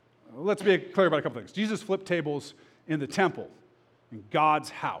 Let's be clear about a couple things. Jesus flipped tables in the temple, in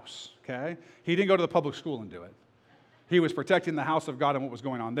God's house, okay? He didn't go to the public school and do it. He was protecting the house of God and what was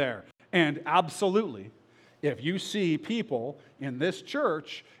going on there. And absolutely, if you see people in this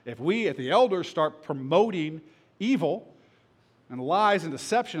church, if we at the elders start promoting evil and lies and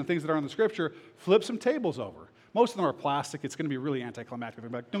deception and things that are in the scripture, flip some tables over. Most of them are plastic. It's going to be really anticlimactic. They're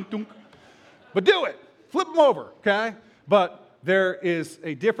like, dunk, dunk. But do it. Flip them over, okay? But there is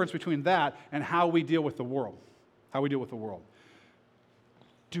a difference between that and how we deal with the world. How we deal with the world.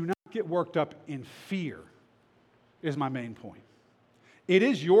 Do not get worked up in fear is my main point. It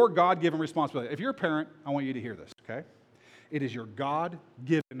is your God-given responsibility. If you're a parent, I want you to hear this, okay? It is your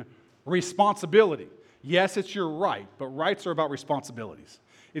God-given responsibility. Yes, it's your right, but rights are about responsibilities.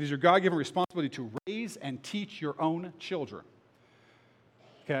 It is your God-given responsibility to raise and teach your own children.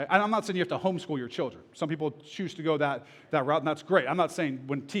 Okay? And I'm not saying you have to homeschool your children. Some people choose to go that route, and that's great. I'm not saying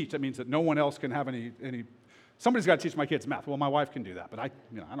when teach, that means that no one else can have any. Somebody's got to teach my kids math. Well, my wife can do that, but I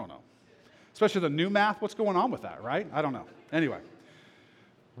don't know. Especially the new math, what's going on with that, right? I don't know. Anyway,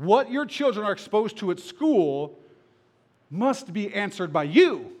 what your children are exposed to at school must be answered by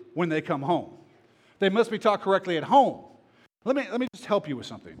you when they come home. They must be taught correctly at home. Let me just help you with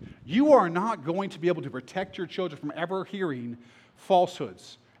something. You are not going to be able to protect your children from ever hearing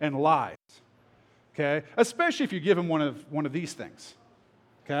falsehoods and lies. okay? Especially if you give them one of these things,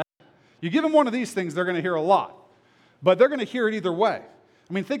 okay? You give them one of these things, they're going to hear a lot, but they're going to hear it either way.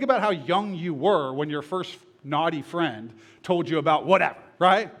 I mean, think about how young you were when your first naughty friend told you about whatever,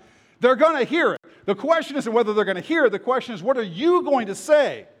 right? They're going to hear it. The question isn't whether they're going to hear it. The question is, what are you going to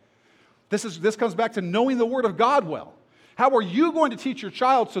say? This comes back to knowing the Word of God well. How are you going to teach your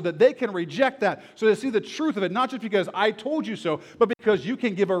child so that they can reject that, so they see the truth of it, not just because I told you so, but because you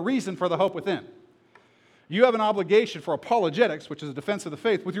can give a reason for the hope within? You have an obligation for apologetics, which is a defense of the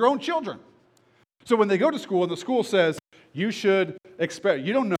faith, with your own children. So when they go to school and the school says, you should experiment,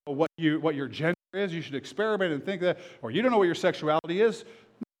 you don't know what your gender is, you should experiment and think that, or you don't know what your sexuality is,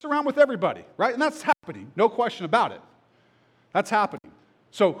 mess around with everybody, right? And that's happening, no question about it. That's happening.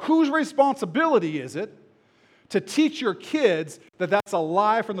 So whose responsibility is it to teach your kids that that's a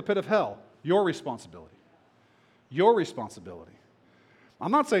lie from the pit of hell? Your responsibility. Your responsibility.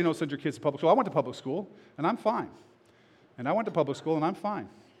 I'm not saying don't send your kids to public school. I went to public school, and I'm fine. And I went to public school, and I'm fine.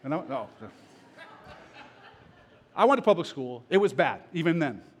 I went to public school. It was bad, even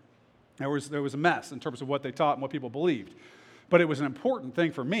then. There was a mess in terms of what they taught and what people believed. But it was an important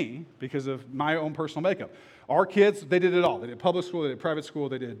thing for me because of my own personal makeup. Our kids, they did it all. They did public school, they did private school,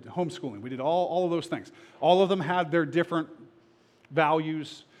 they did homeschooling. We did all of those things. All of them had their different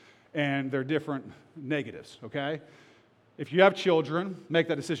values and their different negatives, okay? If you have children, make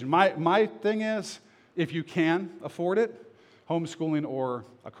that decision. My thing is, if you can afford it, homeschooling or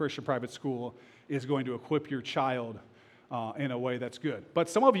a Christian private school is going to equip your child in a way that's good. But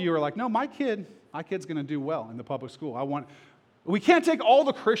some of you are like, no, my kid's going to do well in the public school. We can't take all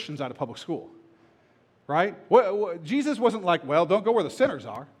the Christians out of public school, right? Jesus wasn't like, well, don't go where the sinners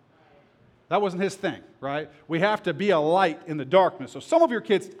are. That wasn't his thing, right? We have to be a light in the darkness. So some of your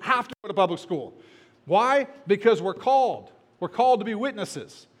kids have to go to public school. Why? Because we're called. We're called to be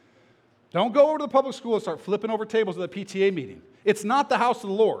witnesses. Don't go over to the public school and start flipping over tables at the PTA meeting. It's not the house of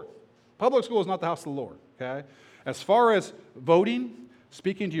the Lord. Public school is not the house of the Lord, okay? As far as voting,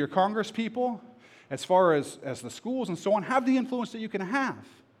 speaking to your Congress people, as far as the schools and so on, have the influence that you can have.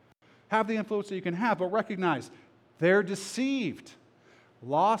 Have the influence that you can have, but recognize they're deceived.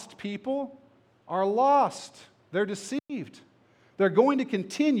 Lost people are lost. They're deceived. They're going to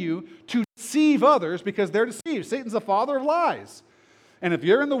continue to deceive others because they're deceived. Satan's the father of lies. And if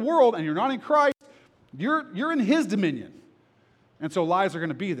you're in the world and you're not in Christ, you're in his dominion. And so lies are going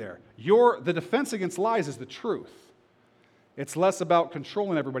to be there. The defense against lies is the truth. It's less about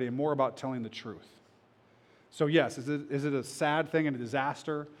controlling everybody and more about telling the truth. So yes, is it a sad thing and a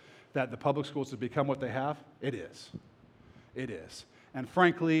disaster that the public schools have become what they have? It is. It is. And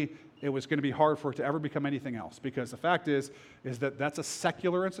frankly, it was going to be hard for it to ever become anything else because the fact is that that's a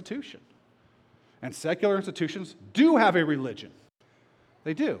secular institution. And secular institutions do have a religion.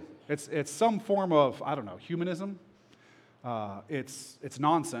 They do. It's some form of, humanism. It's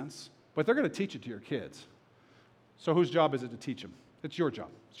nonsense, but they're going to teach it to your kids. So whose job is it to teach them? It's your job.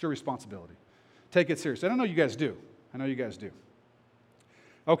 It's your responsibility. Take it seriously. I know you guys do.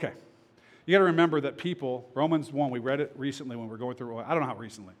 Okay. You got to remember that people, Romans 1, we read it recently when we were going through, I don't know how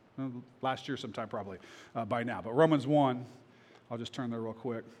recently, last year sometime probably by now, but Romans 1, I'll just turn there real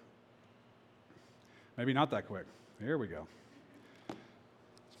quick. Maybe not that quick. Here we go.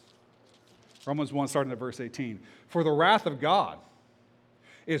 Romans 1, starting at verse 18. For the wrath of God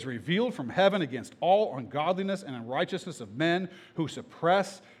is revealed from heaven against all ungodliness and unrighteousness of men who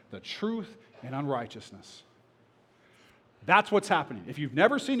suppress the truth in unrighteousness. That's what's happening. If you've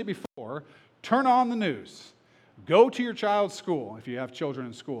never seen it before, turn on the news. Go to your child's school if you have children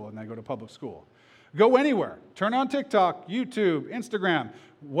in school and they go to public school. Go anywhere. Turn on TikTok, YouTube, Instagram,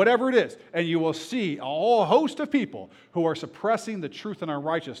 whatever it is, and you will see a whole host of people who are suppressing the truth in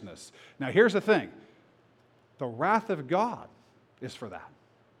unrighteousness. Now, here's the thing. The wrath of God is for that.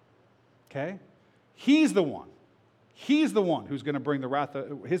 Okay? He's the one. He's the one who's going to bring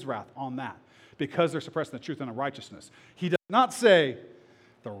his wrath on that because they're suppressing the truth in unrighteousness. He does not say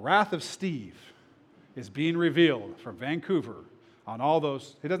the wrath of Steve is being revealed from Vancouver on all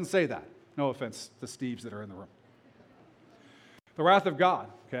those. He doesn't say that. No offense to Steves that are in the room. The wrath of God,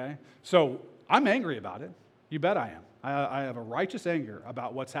 okay? So I'm angry about it. You bet I am. I have a righteous anger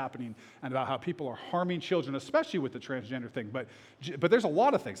about what's happening and about how people are harming children, especially with the transgender thing. But there's a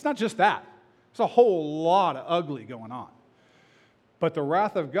lot of things. It's not just that. There's a whole lot of ugly going on. But the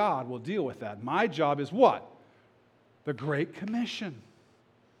wrath of God will deal with that. My job is what? The Great Commission,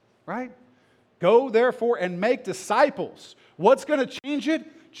 right? Go, therefore, and make disciples. What's going to change it?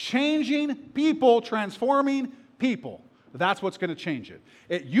 Changing people, transforming people. That's what's going to change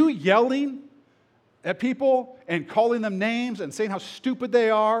it. You yelling at people and calling them names and saying how stupid they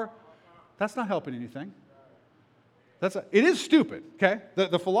are, That's not helping anything. It is stupid, okay?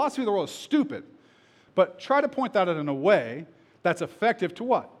 The philosophy of the world is stupid. But try to point that out in a way that's effective to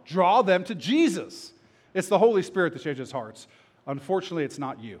what? Draw them to Jesus. It's the Holy Spirit that changes hearts. Unfortunately, it's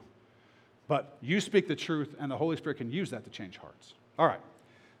not you. But you speak the truth, and the Holy Spirit can use that to change hearts. All right.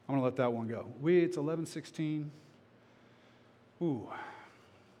 I'm going to let that one go. It's 11:16. Ooh.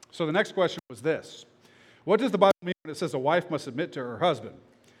 So the next question was this. What does the Bible mean when it says a wife must submit to her husband?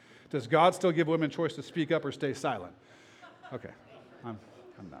 Does God still give women choice to speak up or stay silent? Okay. I'm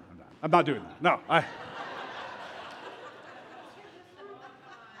not doing that. No.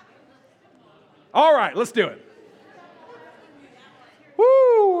 All right, let's do it.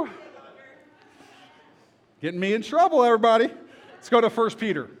 Woo! Getting me in trouble, everybody. Let's go to 1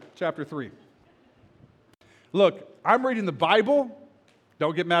 Peter chapter 3. Look, I'm reading the Bible.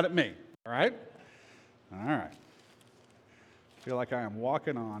 Don't get mad at me, all right? All right. I feel like I am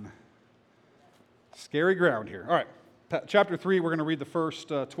walking on scary ground here. All right, chapter 3, we're going to read the first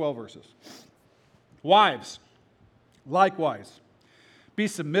 12 verses. Wives, likewise, be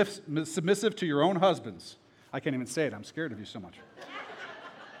submissive to your own husbands. I can't even say it. I'm scared of you so much.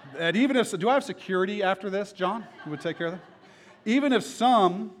 And even if, do I have security after this, John? You would take care of that? Even if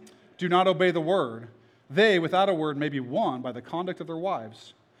some do not obey the word, they, without a word, may be won by the conduct of their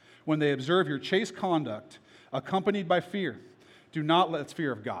wives when they observe your chaste conduct, accompanied by fear. Do not let, it's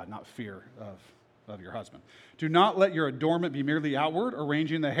fear of God, not fear of your husband. Do not let your adornment be merely outward,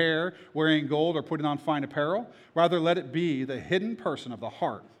 arranging the hair, wearing gold, or putting on fine apparel. Rather, let it be the hidden person of the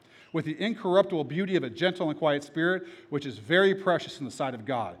heart, with the incorruptible beauty of a gentle and quiet spirit, which is very precious in the sight of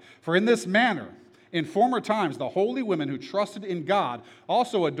God. For in this manner, in former times, the holy women who trusted in God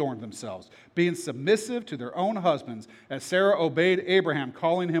also adorned themselves, being submissive to their own husbands, as Sarah obeyed Abraham,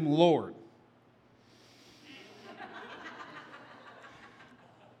 calling him Lord.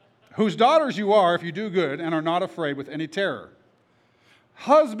 Whose daughters you are if you do good and are not afraid with any terror.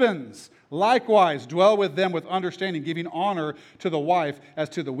 Husbands, likewise, dwell with them with understanding, giving honor to the wife as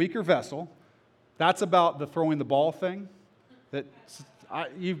to the weaker vessel. That's about the throwing the ball thing.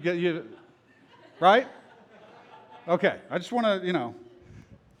 Right? Okay, I just want to,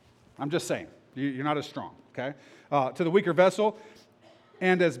 I'm just saying, you're not as strong, okay? To the weaker vessel,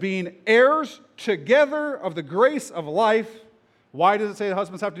 and as being heirs together of the grace of life. Why does it say the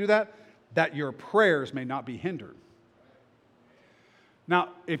husbands have to do that? That your prayers may not be hindered. Now,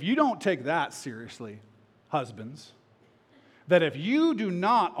 if you don't take that seriously, husbands, that if you do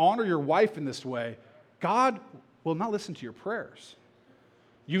not honor your wife in this way, God will not listen to your prayers.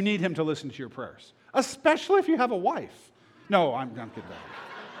 You need him to listen to your prayers, especially if you have a wife. No, I'm kidding.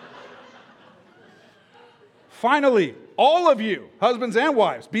 Finally, all of you, husbands and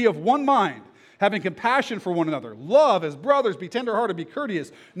wives, be of one mind, having compassion for one another. Love as brothers, be tenderhearted, be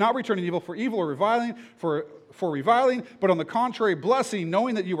courteous, not returning evil for evil or reviling for reviling, but on the contrary, blessing,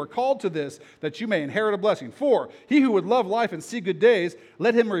 knowing that you were called to this, that you may inherit a blessing. For he who would love life and see good days,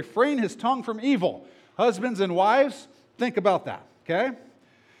 let him refrain his tongue from evil. Husbands and wives, think about that, okay?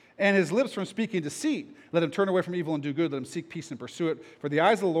 And his lips from speaking deceit. Let him turn away from evil and do good. Let him seek peace and pursue it. For the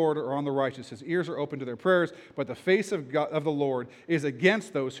eyes of the Lord are on the righteous. His ears are open to their prayers, but the face of the Lord is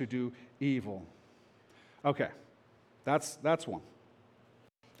against those who do evil. Okay, that's one.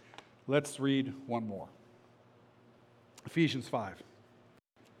 Let's read one more. Ephesians 5,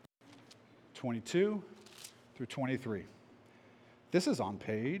 22 through 23. This is on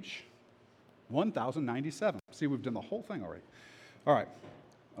page 1097. See, we've done the whole thing already. All right.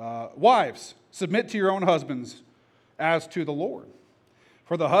 Wives, submit to your own husbands as to the Lord.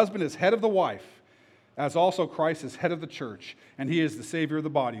 For the husband is head of the wife, as also Christ is head of the church, and he is the Savior of the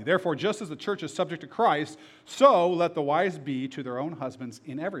body. Therefore, just as the church is subject to Christ, so let the wives be to their own husbands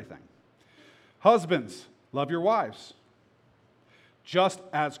in everything. Husbands, love your wives, just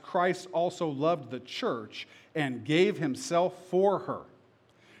as Christ also loved the church and gave himself for her,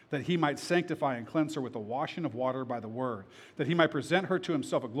 that he might sanctify and cleanse her with the washing of water by the word, that he might present her to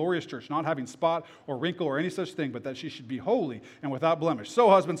himself a glorious church, not having spot or wrinkle or any such thing, but that she should be holy and without blemish. So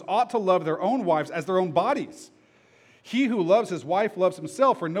husbands ought to love their own wives as their own bodies. He who loves his wife loves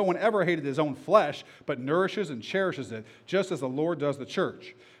himself, for no one ever hated his own flesh, but nourishes and cherishes it, just as the Lord does the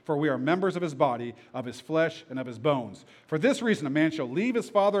church. For we are members of his body, of his flesh, and of his bones. For this reason, a man shall leave his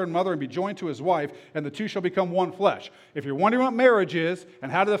father and mother and be joined to his wife, and the two shall become one flesh. If you're wondering what marriage is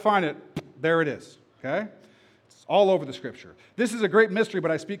and how to define it, there it is, okay? It's all over the scripture. This is a great mystery,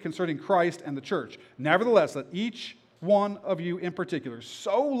 but I speak concerning Christ and the church. Nevertheless, let each one of you in particular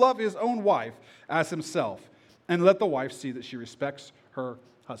so love his own wife as himself, and let the wife see that she respects her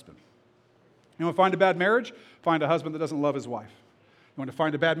husband. You want to find a bad marriage? Find a husband that doesn't love his wife. You want to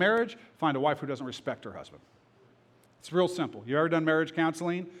find a bad marriage? Find a wife who doesn't respect her husband. It's real simple. You ever done marriage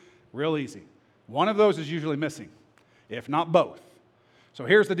counseling? Real easy. One of those is usually missing, if not both. So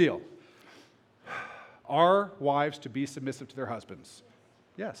here's the deal. Are wives to be submissive to their husbands?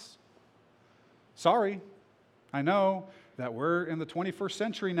 Yes. Sorry. I know that we're in the 21st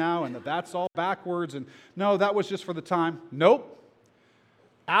century now and that's all backwards. And no, that was just for the time. Nope.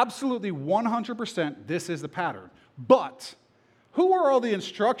 Absolutely 100% this is the pattern. But who are all the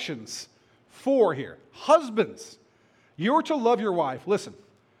instructions for here? Husbands, you're to love your wife, listen,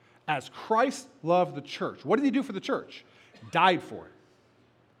 as Christ loved the church. What did he do for the church? Died for it.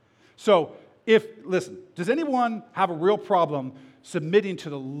 So listen, does anyone have a real problem submitting to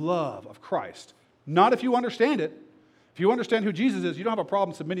the love of Christ? Not if you understand it. If you understand who Jesus is, you don't have a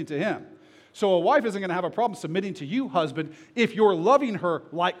problem submitting to him. So a wife isn't going to have a problem submitting to you, husband, if you're loving her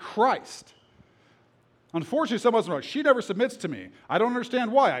like Christ. Unfortunately, some husbands are like, she never submits to me. I don't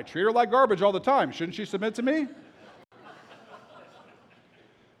understand why. I treat her like garbage all the time. Shouldn't she submit to me?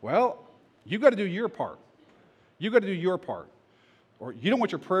 Well, you got to do your part. You got to do your part. Or you don't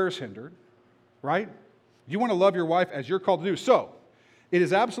want your prayers hindered, right? You want to love your wife as you're called to do. So, it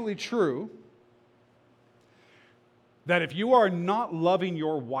is absolutely true that if you are not loving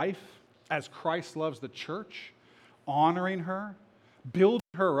your wife as Christ loves the church, honoring her, building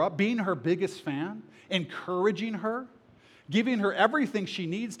her up, being her biggest fan, encouraging her, giving her everything she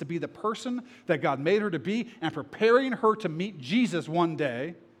needs to be the person that God made her to be, and preparing her to meet Jesus one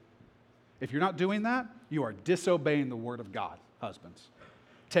day, if you're not doing that, you are disobeying the word of God, husbands.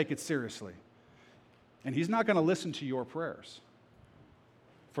 Take it seriously. And he's not going to listen to your prayers.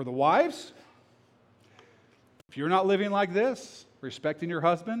 For the wives, if you're not living like this, respecting your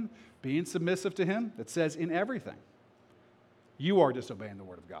husband, being submissive to him, it says in everything, you are disobeying the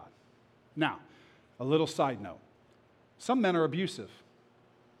word of God. Now, a little side note. Some men are abusive.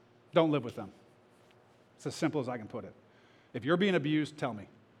 Don't live with them. It's as simple as I can put it. If you're being abused, tell me.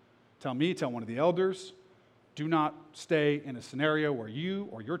 Tell me, tell one of the elders. Do not stay in a scenario where you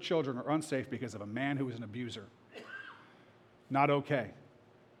or your children are unsafe because of a man who is an abuser. Not okay.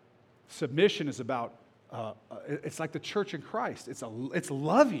 Submission is about, it's like the church in Christ. It's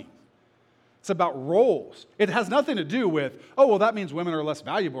loving. It's about roles. It has nothing to do with, oh, well, that means women are less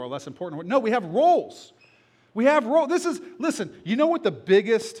valuable or less important. No, we have roles. We have roles. Listen, you know what the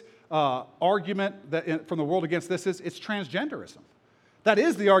biggest argument from the world against this is? It's transgenderism. That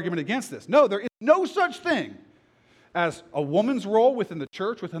is the argument against this. No, there is no such thing as a woman's role within the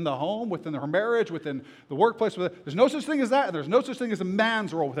church, within the home, within her marriage, within the workplace. There's no such thing as that, and there's no such thing as a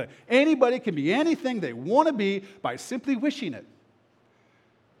man's role with it. Anybody can be anything they want to be by simply wishing it.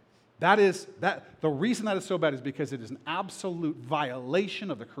 The reason that is so bad is because it is an absolute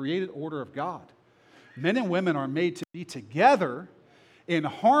violation of the created order of God. Men and women are made to be together in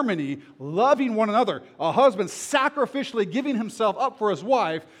harmony, loving one another. A husband sacrificially giving himself up for his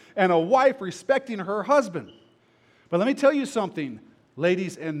wife, and a wife respecting her husband. But let me tell you something,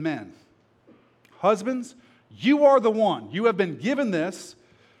 ladies and men. Husbands, you are the one. You have been given this.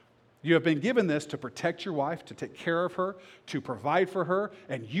 You have been given this to protect your wife, to take care of her, to provide for her,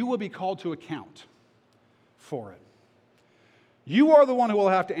 and you will be called to account for it. You are the one who will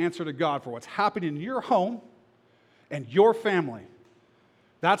have to answer to God for what's happening in your home and your family.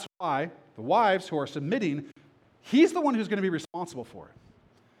 That's why the wives who are submitting, he's the one who's going to be responsible for it.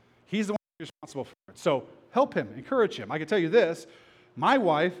 He's the one who's responsible for it. So help him, encourage him. I can tell you this, my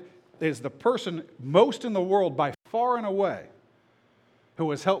wife is the person most in the world by far and away who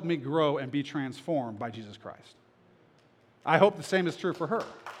has helped me grow and be transformed by Jesus Christ. I hope the same is true for her.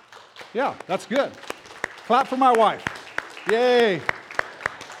 Yeah, that's good. Clap for my wife. Yay.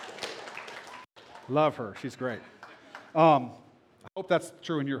 Love her. She's great. I hope that's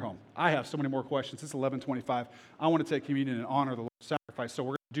true in your home. I have so many more questions. It's 11:25. I want to take communion and honor the Lord's sacrifice, so we're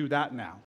going to do that now.